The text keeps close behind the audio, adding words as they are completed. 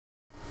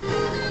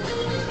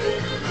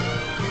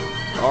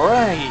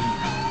Alright.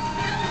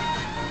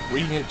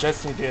 We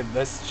just did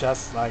this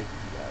just like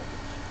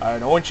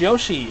an orange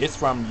Yoshi. It's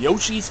from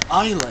Yoshi's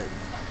Island.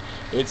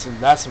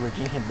 That's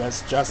ridiculous.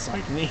 That's just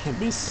like me.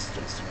 This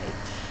just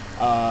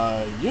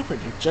right. You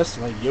predict just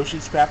like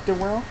Yoshi's Crafted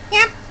World?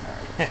 Yep.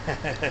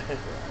 Alright.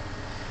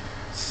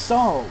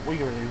 So, we're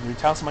gonna do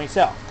tell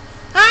myself.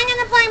 I'm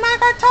gonna play Mario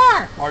Kart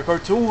Tour. Mario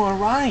Kart 2,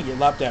 alright. You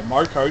love that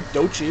Mario Kart,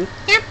 don't you?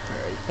 Yep.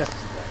 Alright.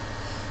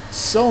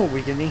 So,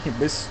 we can name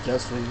this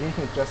just like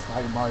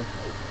Mario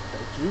Kart,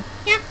 don't you?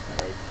 Yep.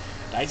 Alright.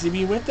 Nice to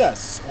be with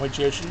us, Orange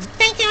Yoshi.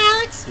 Thank you,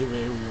 Alex. You're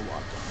very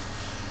welcome.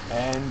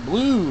 And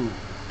Blue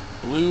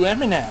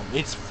M&M.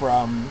 It's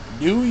from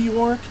New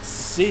York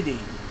City.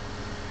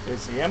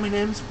 It's the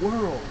M&M's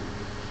world.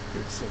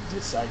 It's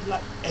just like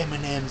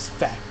M&M's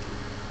factory.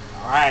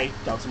 Alright,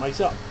 talk to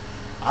myself.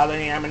 I love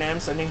the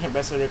M&M's. I think the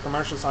best of their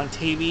commercials on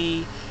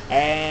TV.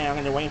 And I'm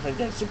going to wait for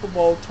the Super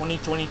Bowl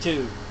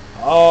 2022.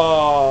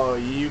 Oh,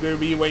 you're going to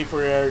be waiting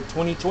for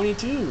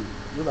 2022.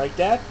 You like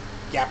that?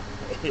 Yep.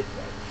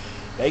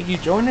 Thank you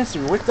for joining us.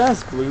 You're with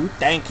us, Blue.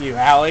 Thank you,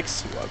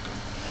 Alex. You're welcome.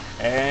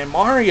 And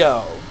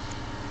Mario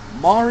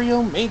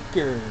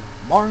Maker.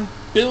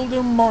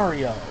 Builder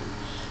Mario.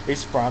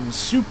 It's from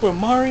Super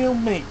Mario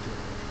Maker.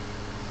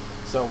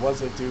 So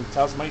what's it to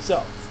tell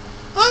myself?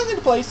 I'm going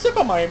to play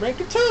Super Mario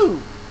Maker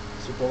 2.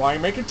 Super Mario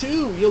Maker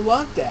 2. You'll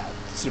love that.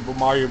 Super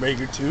Mario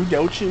Maker 2,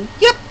 don't you?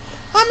 Yep.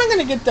 I'm going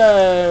to get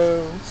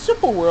the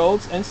Super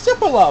Worlds and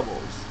Super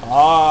Levels.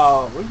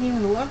 Oh, we're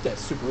going to love that.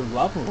 Super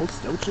Levels,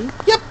 don't you?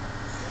 Yep.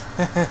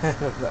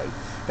 Right.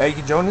 Thank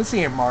you for joining us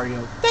here,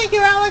 Mario. Thank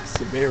you, Alex.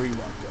 You're very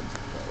welcome.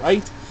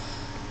 Alright.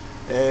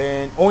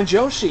 And Orange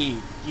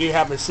Yoshi, you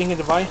have a singing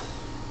device.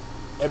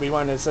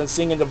 Everyone that says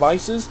singing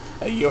devices,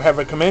 you have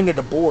a command at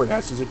the board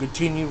that says to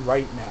continue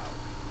right now.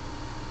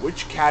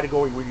 Which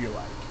category would you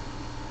like?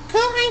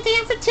 Cool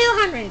idea for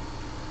 200.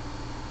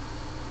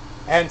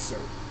 Answer.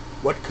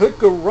 What could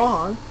go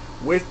wrong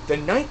with the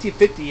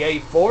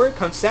 1958 Ford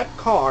concept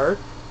car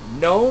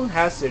known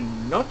as the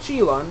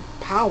Nocilon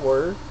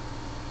powered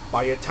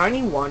by a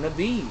tiny one of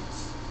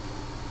these?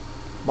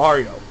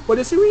 Mario. What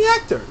is a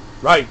reactor?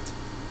 Right.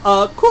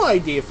 Cool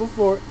idea for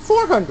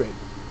 400.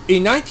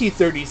 In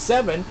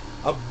 1937,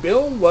 a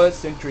bill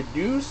was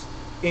introduced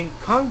in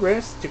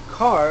Congress to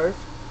carve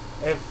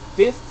a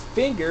fifth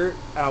finger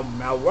of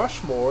Mount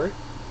Rushmore.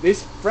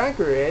 This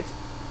fractured it,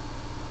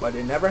 but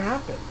it never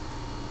happened.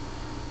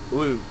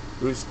 Blue.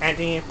 Who's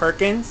Anthony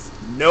Perkins?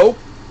 Nope.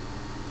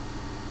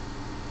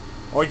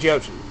 Or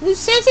Yoshi. Who's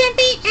Susan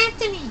B.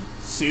 Anthony?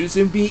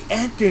 Susan B.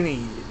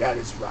 Anthony. That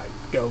is right.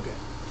 Go get.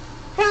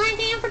 Cool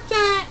idea for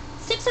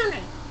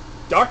 600.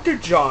 Dr.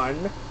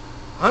 John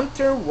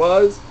Hunter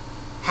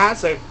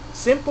has a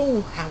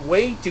simple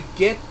way to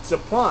get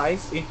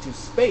supplies into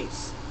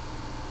space.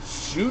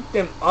 Shoot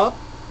them up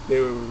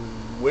there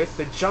with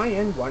the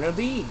giant one of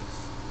these.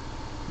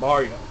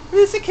 Mario.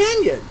 It's a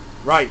canyon.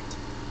 Right.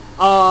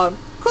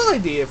 Cool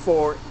idea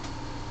for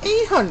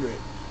 800.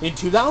 In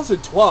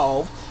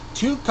 2012,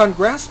 2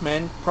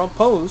 congressmen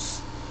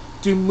proposed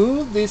to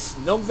move this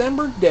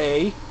November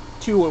day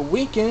to a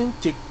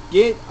weekend to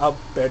get a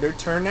better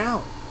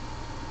turnout.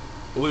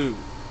 Blue.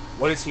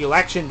 What is the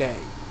election day?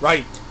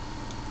 Right.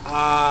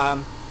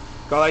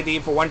 Cool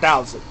idea for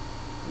 1,000.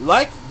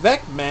 Like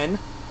Beckman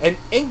and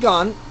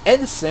Egon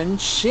Edison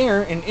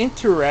share an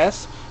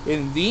interest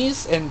in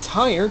these and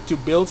tired to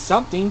build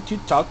something to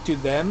talk to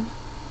them.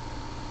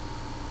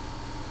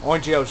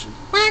 Orange Yoshi.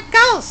 We're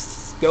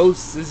ghosts.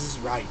 Ghosts, this is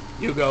right.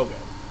 You go then.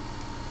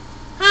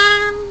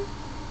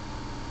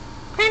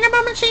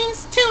 Credible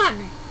Machines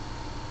 200.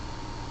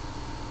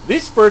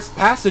 This first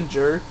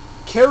passenger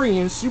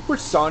carrying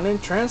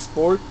supersonic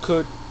transport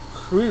could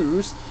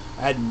cruise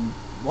at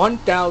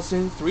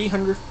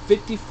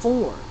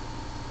 1,354.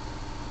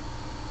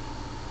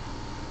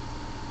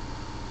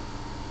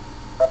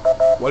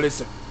 What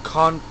is a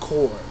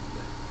Concorde?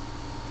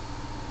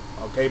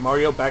 Okay,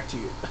 Mario, back to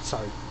you.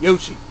 Sorry,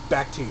 Yoshi,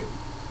 back to you.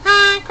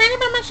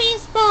 Credible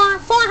Machines for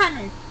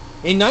 400.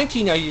 In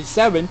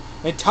 1997,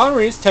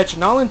 Intolerance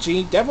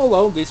Technology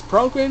developed this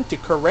program to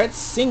correct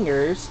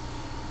singers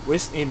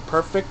with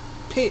imperfect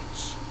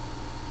pitch.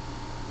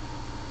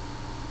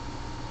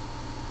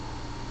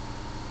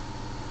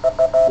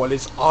 What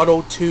is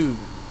Auto-Tune?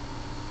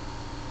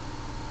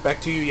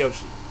 Back to you,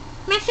 Yoshi.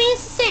 Machine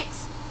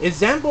 6.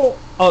 Example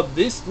of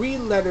this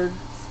 3-letter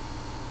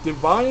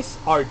device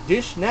are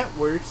Dish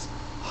Network's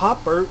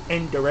Hopper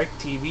and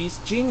DirecTV's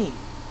Genie.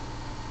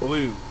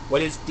 Blue.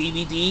 What is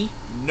DVD?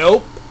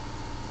 Nope.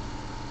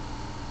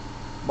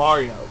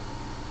 Mario.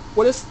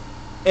 What is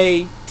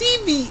a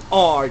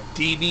DVR?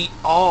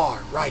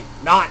 DVR. Right,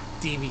 not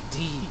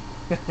DVD.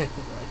 Right.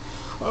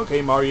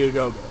 Okay, Mario,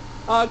 go.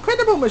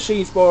 Credible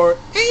Machines for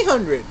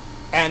 800.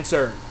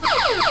 Answer.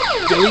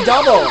 Dilly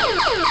Double.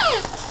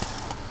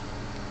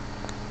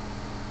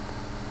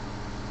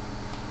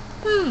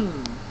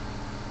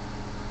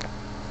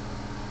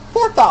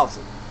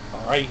 4,000.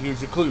 Alright,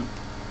 here's a clue.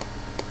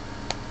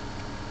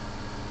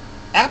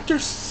 After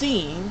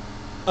seeing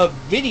a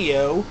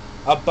video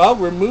about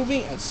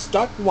removing a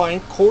stuck wine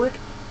cork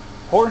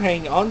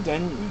Jorge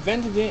Ondan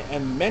invented a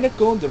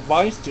medical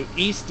device to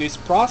ease this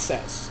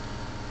process.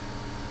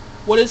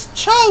 What is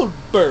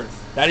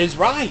childbirth? That is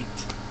right.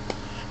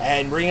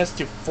 And bring us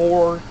to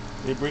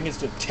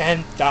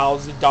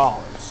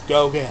 $10,000.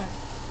 Go again.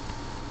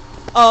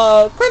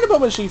 Credible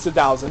Machines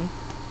 1000.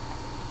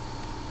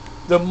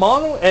 The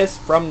Model S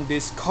from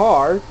this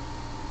car,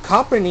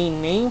 company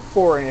name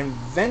for an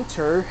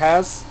inventor,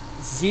 has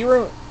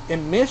 0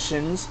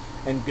 emissions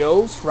and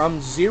goes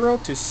from 0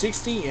 to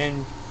 60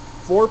 in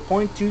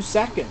 4.2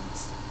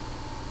 seconds.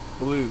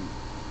 Blue.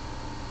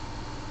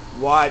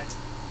 What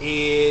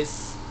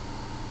is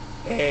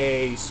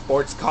a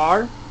sports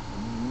car?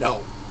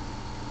 No.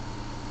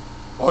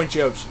 Orange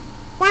Yoshi.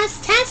 What's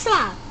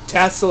Tesla?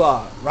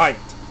 Tesla. Right.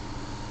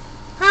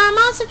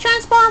 Monster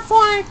Transport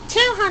for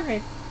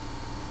 200.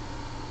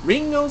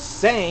 Ringo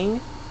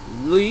sang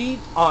lead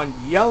on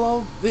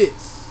Yellow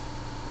This.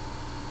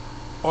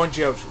 Orange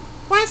Yoshi.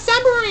 What's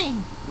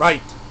Submarine?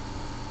 Right.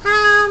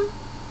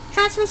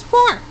 Transformers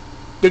 4.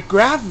 The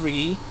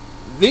gravity.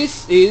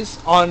 This is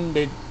on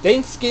the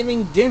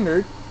Thanksgiving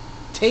dinner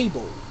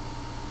table.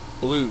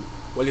 Blue.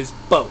 What is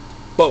boat?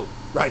 Boat.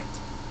 Right.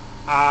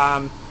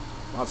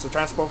 Monster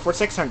Transport for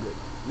 600.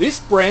 This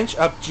branch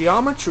of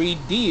geometry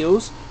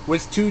deals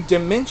with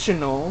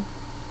two-dimensional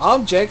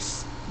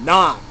objects,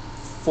 not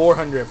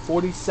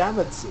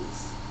 447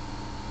 Cs.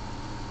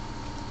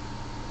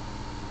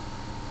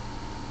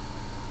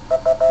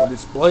 What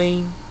is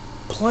plane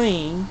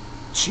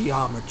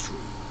geometry?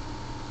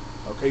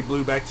 Okay,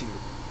 Blue, back to you.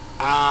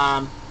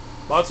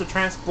 Monster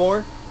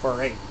Transport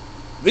for 8.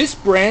 This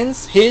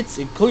brand's hits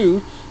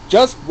include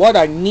Just What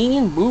I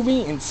Need,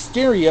 Movie in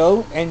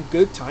Stereo, and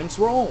Good Times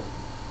Roll.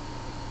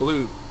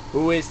 Blue.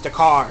 Who is the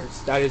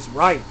Cars? That is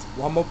right.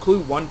 One more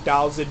clue,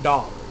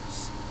 $1,000.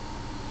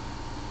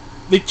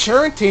 The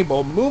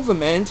charitable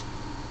movement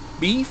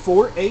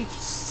B4H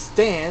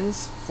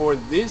stands for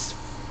this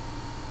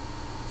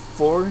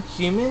for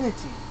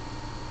humanity.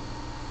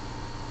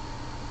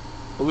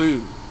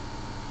 Blue.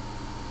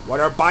 What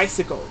are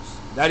bicycles?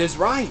 That is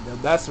right.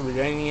 That's what we're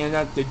getting in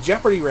at the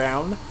Jeopardy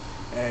round.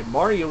 And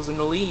Mario's in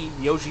the lead.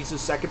 Yoshi's in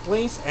second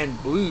place.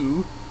 And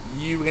Blue,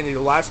 you're going to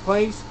the last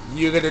place.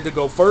 You're going to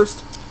go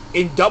first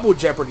in Double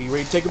Jeopardy.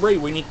 Ready to take a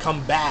break? We need to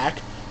come back.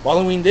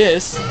 Following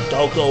this,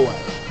 don't go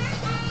away.